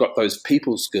you've got those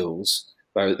people skills,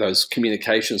 those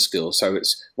communication skills. So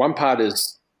it's one part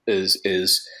is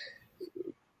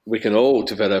we can all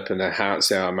develop and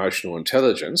enhance our emotional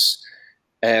intelligence,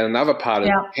 and another part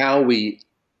is how we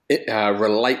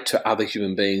relate to other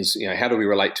human beings. How do we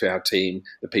relate to our team,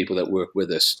 the people that work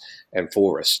with us and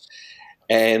for us?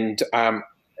 And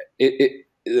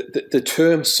the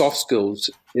term soft skills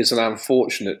is an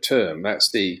unfortunate term.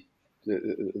 That's the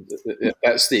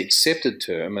accepted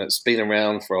term, and it's been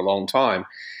around for a long time.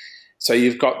 So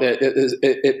you've got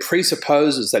it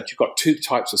presupposes that you've got two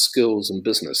types of skills in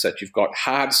business, that you've got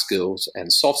hard skills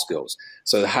and soft skills.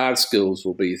 So the hard skills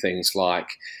will be things like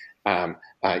the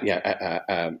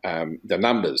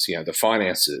numbers, the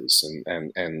finances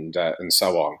and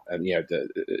so on, and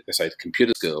the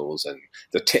computer skills and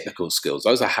the technical skills.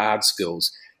 Those are hard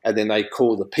skills, and then they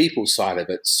call the people side of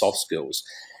it soft skills.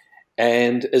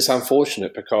 And it's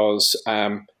unfortunate because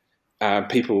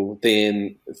people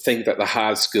then think that the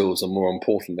hard skills are more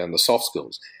important than the soft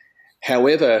skills.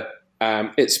 However,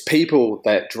 it's people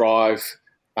that drive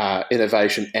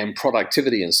innovation and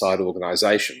productivity inside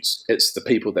organizations. It's the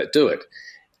people that do it.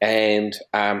 And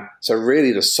so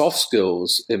really the soft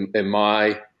skills in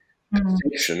my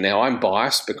perception, now I'm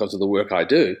biased because of the work I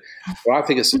do, but I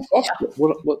think it's the soft skills,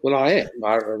 what I am.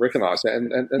 I recognize that.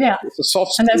 And it's the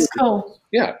soft skills. And that's cool.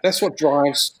 Yeah, that's what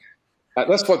drives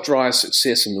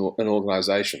success in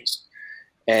organizations.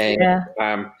 And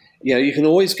you can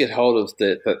always get hold of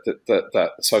the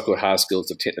so-called hard skills,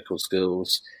 the technical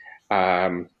skills,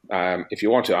 if you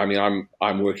want to. I mean,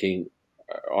 I'm working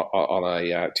on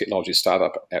a technology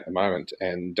startup at the moment,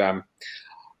 and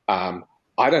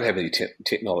I don't have any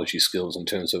technology skills in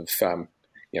terms of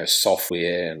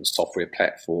software and software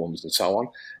platforms and so on.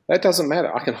 That doesn't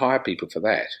matter. I can hire people for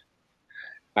that.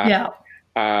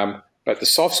 But the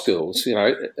soft skills,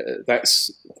 that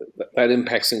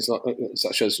impacts things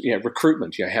such as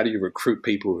recruitment. How do you recruit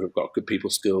people who've got good people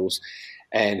skills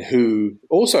and who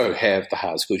also have the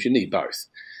hard skills? You need both.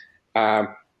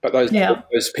 But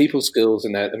those people skills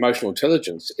and that emotional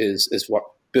intelligence is what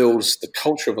builds the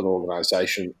culture of an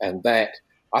organisation, and that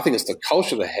I think it's the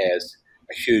culture that has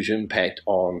a huge impact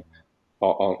on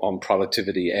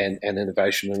productivity and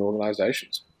innovation in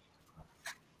organisations.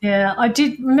 Yeah, I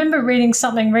did remember reading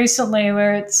something recently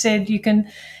where it said you can,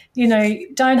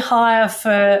 don't hire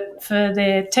for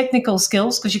their technical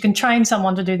skills because you can train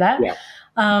someone to do that. Yeah.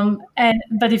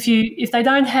 But if they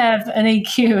don't have an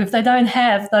EQ, if they don't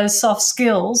have those soft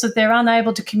skills, if they're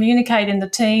unable to communicate in the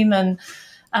team and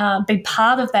be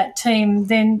part of that team,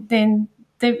 then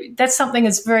that's something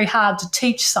that's very hard to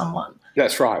teach someone.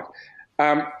 That's right.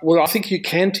 Well, I think you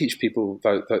can teach people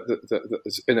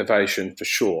the innovation for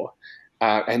sure.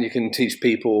 And you can teach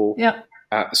people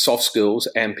soft skills,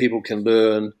 and people can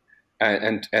learn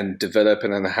and develop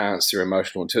and enhance their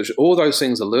emotional intelligence. All those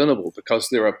things are learnable because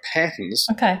there are patterns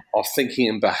of thinking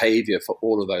and behavior for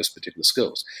all of those particular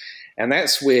skills. And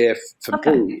that's where, for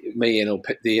me,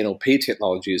 the NLP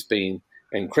technology has been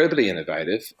incredibly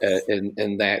innovative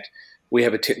in that we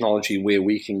have a technology where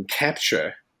we can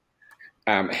capture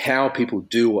how people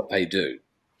do what they do.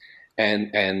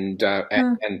 And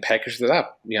package that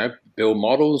up, build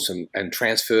models and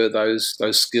transfer those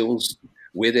skills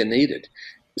where they're needed.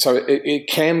 So it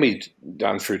can be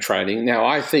done through training. Now,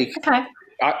 I think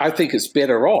I think it's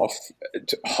better off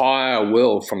to hire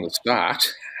well from the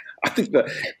start. I think that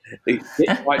get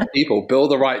the right people, build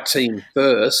the right team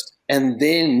first, and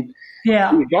then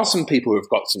you've got some people who've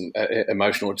got some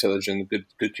emotional intelligence,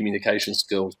 good communication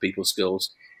skills, people skills,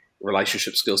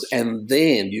 relationship skills, and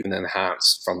then you can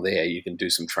enhance from there. You can do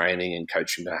some training and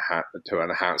coaching to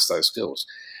enhance those skills.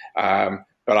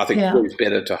 But I think it's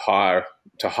better to hire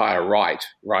right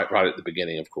at the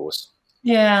beginning, of course.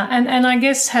 Yeah, and I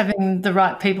guess having the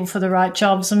right people for the right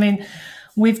jobs. I mean,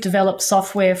 we've developed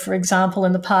software, for example,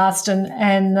 in the past, and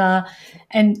there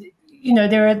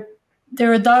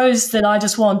are those that I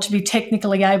just want to be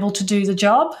technically able to do the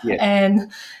job,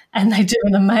 and they do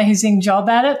an amazing job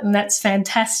at it, and that's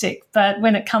fantastic. But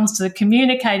when it comes to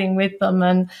communicating with them,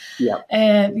 and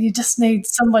you just need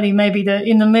somebody maybe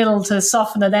in the middle to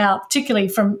soften it out, particularly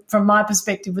from my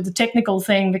perspective with the technical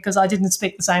thing, because I didn't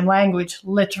speak the same language,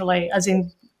 literally, as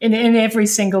in every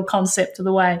single concept of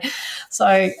the way.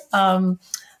 So, but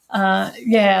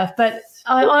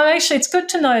I actually, it's good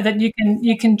to know that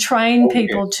you can train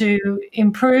people to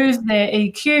improve their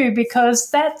EQ,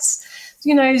 because that's,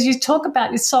 as you talk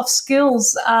about your soft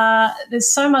skills,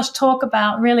 there's so much talk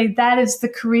about really that is the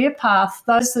career path.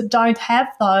 Those that don't have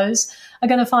those are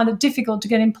going to find it difficult to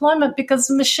get employment because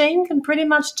the machine can pretty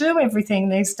much do everything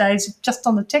these days just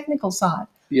on the technical side.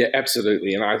 Yeah,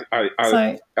 absolutely. And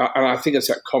I think it's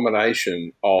that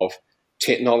combination of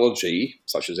technology,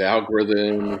 such as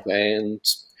algorithms and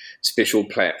special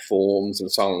platforms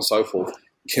and so on and so forth,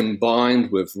 combined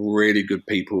with really good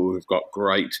people who've got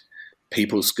great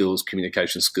people skills,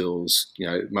 communication skills,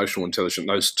 emotional intelligence.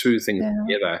 Those two things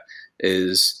together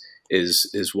is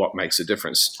what makes a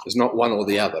difference. It's not one or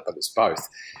the other, but it's both.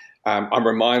 I'm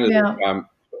reminded of,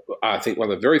 I think one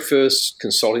of the very first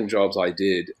consulting jobs I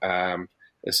did,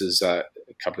 this is a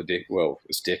couple of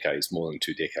it's decades, more than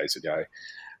 2 decades ago.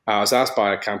 I was asked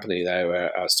by a company, they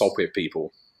were software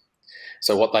people.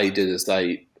 So what they did is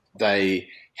they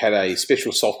had a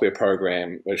special software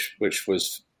program which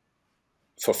was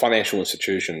for financial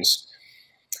institutions,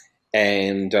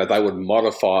 and they would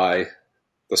modify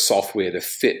the software to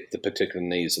fit the particular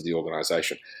needs of the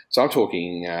organisation. So I'm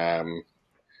talking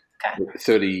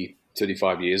 30,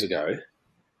 35 years ago.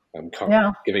 I'm kind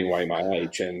of giving away my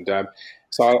age. And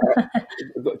so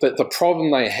the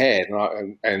problem they had,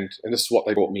 and this is what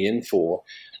they brought me in for,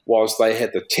 was they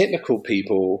had the technical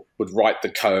people would write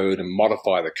the code and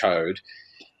modify the code,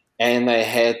 and they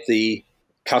had the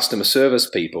customer service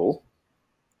people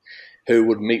who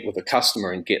would meet with the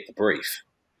customer and get the brief.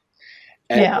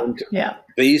 And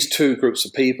these two groups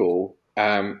of people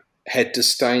had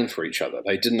disdain for each other.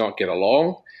 They did not get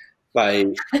along.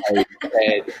 They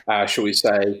had, shall we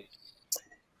say,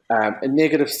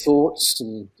 negative thoughts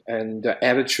and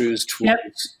attitudes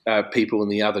towards people in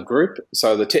the other group.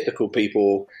 So the technical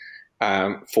people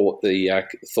thought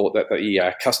that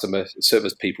the customer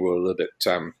service people were a little bit,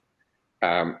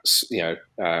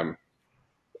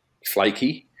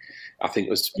 flaky. I think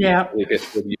it was the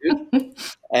best word used.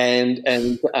 And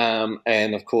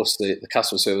of course the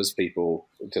customer service people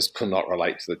just could not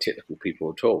relate to the technical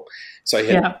people at all. So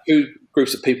you had two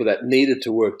groups of people that needed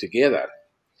to work together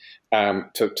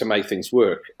to make things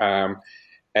work.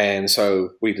 And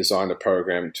so we designed a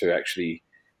program to actually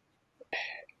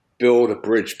build a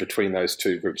bridge between those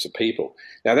two groups of people.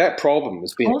 Now that problem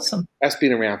has been that's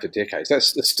been around for decades.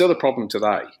 That's still a problem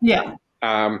today. Yeah.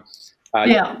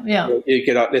 You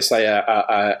get, let's say,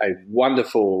 a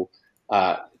wonderful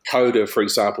coder, for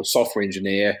example, software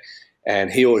engineer,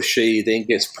 and he or she then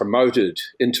gets promoted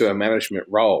into a management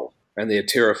role, and they're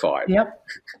terrified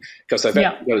because they've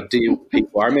got to deal with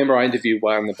people. I remember I interviewed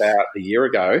one about a year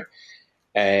ago,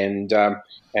 and I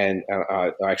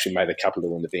actually made a couple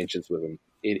of interventions with him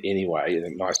anyway. A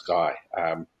nice guy,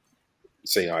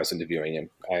 seeing I was interviewing him,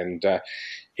 and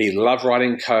he loved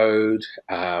writing code.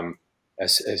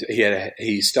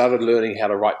 He started learning how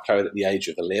to write code at the age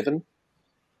of 11,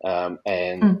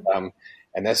 and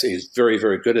he's very,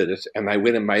 very good at it. And they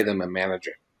went and made him a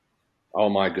manager. Oh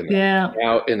my goodness!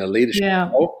 Now in a leadership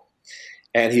role,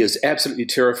 and he is absolutely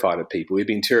terrified of people. He's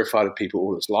been terrified of people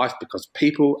all his life because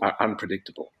people are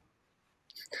unpredictable.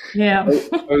 Yeah.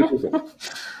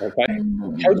 Okay.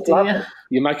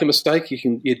 You make a mistake,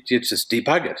 you just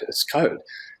debug it. It's code.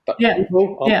 But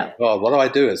people, my God, what do I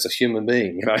do as a human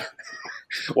being? You know,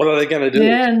 what are they going to do?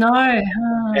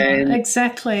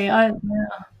 Exactly. I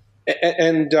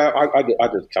did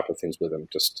a couple of things with them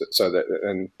just so that,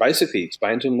 and basically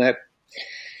explained to them that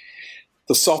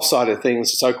the soft side of things,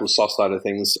 the so-called soft side of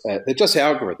things, they're just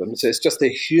algorithms. It's just they're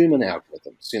human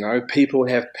algorithms. You know, people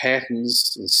have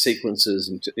patterns and sequences,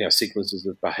 and sequences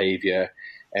of behaviour,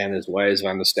 and there's ways of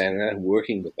understanding that and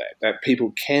working with that. That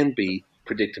people can be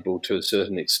predictable to a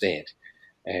certain extent,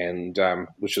 and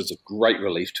which is a great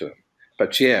relief to him.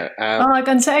 But I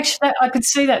can say actually I could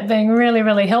see that being really,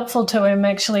 really helpful to him.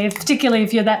 Actually, particularly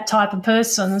if you're that type of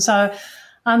person. So,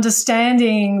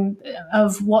 understanding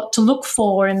of what to look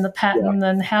for in the pattern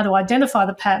and how to identify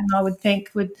the pattern, I would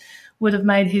think would have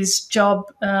made his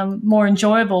job more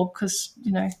enjoyable, because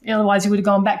otherwise he would have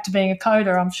gone back to being a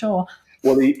coder, I'm sure.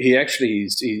 Well,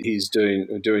 he's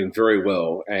doing very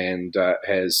well, and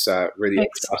has really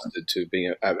adjusted to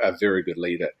being a very good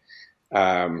leader.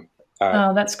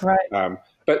 That's great.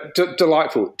 But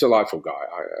delightful guy.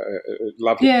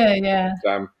 Lovely. Yeah.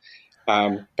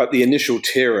 But the initial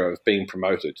terror of being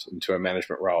promoted into a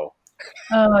management role.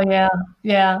 Oh,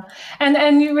 yeah.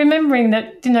 And you're remembering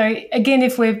that, again,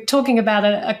 if we're talking about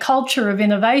a culture of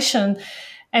innovation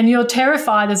and you're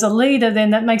terrified as a leader,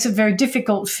 then that makes it very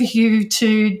difficult for you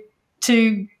to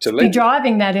be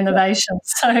driving that innovation.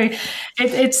 So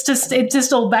it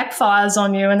just all backfires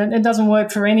on you, and it doesn't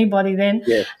work for anybody then.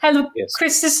 Yeah. Hey, look,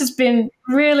 Chris, this has been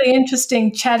really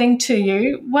interesting chatting to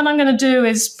you. What I'm going to do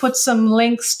is put some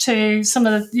links to some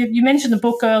of the, you mentioned the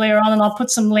book earlier on, and I'll put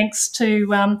some links to,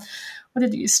 what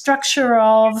did you, Structure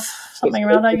of something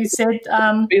or other you said.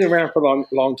 Been around for a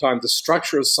long time. The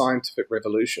Structure of Scientific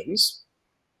Revolutions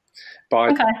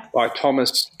by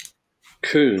Thomas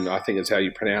Kuhn, I think is how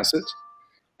you pronounce it.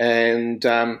 And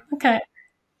I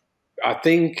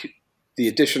think the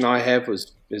edition I have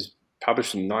is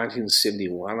published in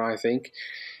 1971, I think.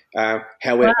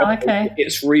 However,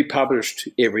 it's republished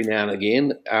every now and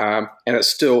again, and it's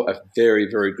still a very,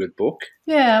 very good book.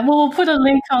 Yeah, well, we'll put a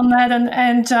link on that,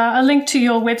 and a link to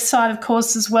your website, of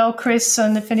course, as well, Chris.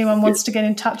 And if anyone wants to get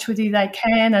in touch with you, they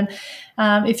can. And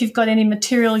if you've got any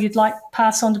material you'd like to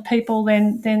pass on to people,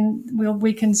 then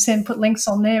we can put links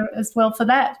on there as well for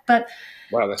that. But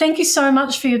Wow, thank you so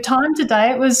much for your time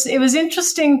today. It was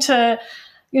interesting to,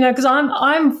 because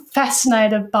I'm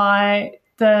fascinated by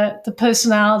the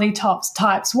personality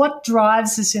types. What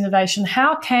drives this innovation?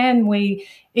 How can we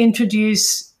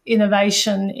introduce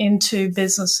innovation into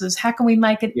businesses? How can we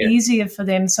make it easier for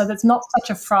them so that it's not such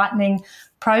a frightening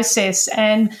process?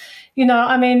 And,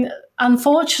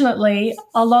 unfortunately,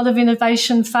 a lot of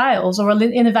innovation fails, or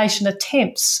innovation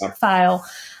attempts fail.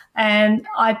 And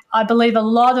I believe a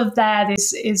lot of that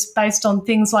is based on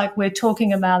things like we're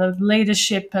talking about, of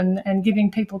leadership and giving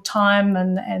people time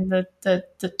and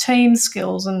the team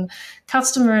skills and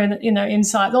customer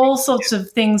insight, all sorts of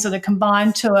things that are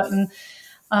combined to it.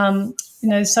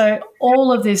 And so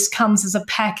all of this comes as a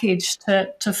package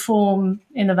to form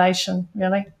innovation,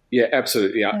 really. Yeah,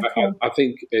 absolutely. I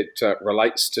think it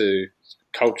relates to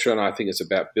culture, and I think it's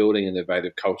about building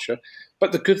innovative culture.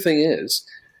 But the good thing is,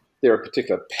 there are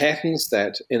particular patterns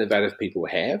that innovative people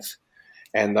have,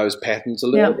 and those patterns are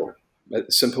learnable.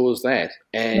 It's simple as that.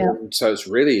 And so it's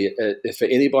really, for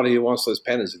anybody who wants those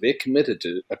patterns, if they're committed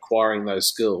to acquiring those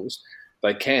skills,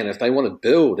 they can. If they want to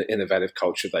build an innovative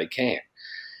culture, they can.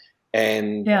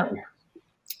 And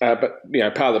but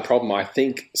part of the problem, I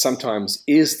think, sometimes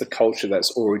is the culture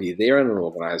that's already there in an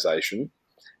organisation.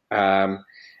 I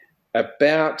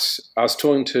was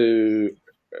talking to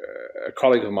a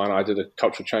colleague of mine I did a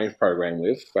cultural change program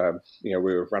with. We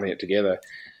were running it together,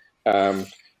 and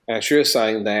she was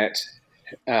saying that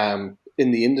in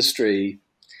the industry,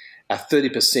 a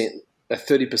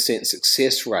 30%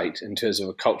 success rate in terms of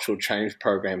a cultural change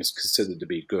program is considered to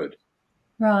be good.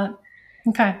 Right.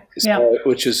 Okay.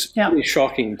 Which is really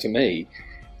shocking to me,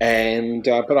 and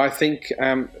but I think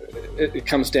it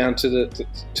comes down to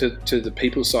the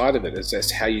people side of it.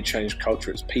 That's how you change culture.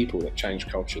 It's people that change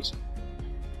cultures.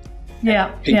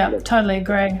 Totally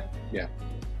agree.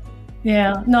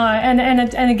 And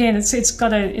again, it's got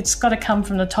to come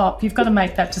from the top. You've got to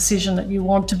make that decision that you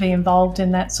want to be involved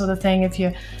in that sort of thing. If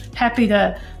you're happy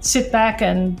to sit back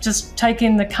and just take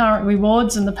in the current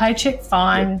rewards and the paycheck,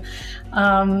 fine.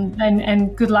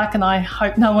 And good luck, and I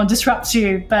hope no one disrupts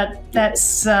you. But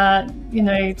that's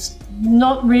it's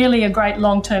not really a great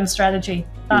long-term strategy.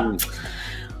 But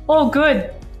all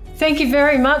good. Thank you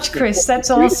very much, Chris.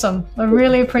 That's awesome. I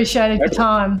really appreciated your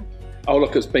time. Oh,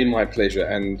 look, it's been my pleasure,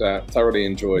 and thoroughly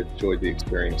enjoyed the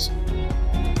experience.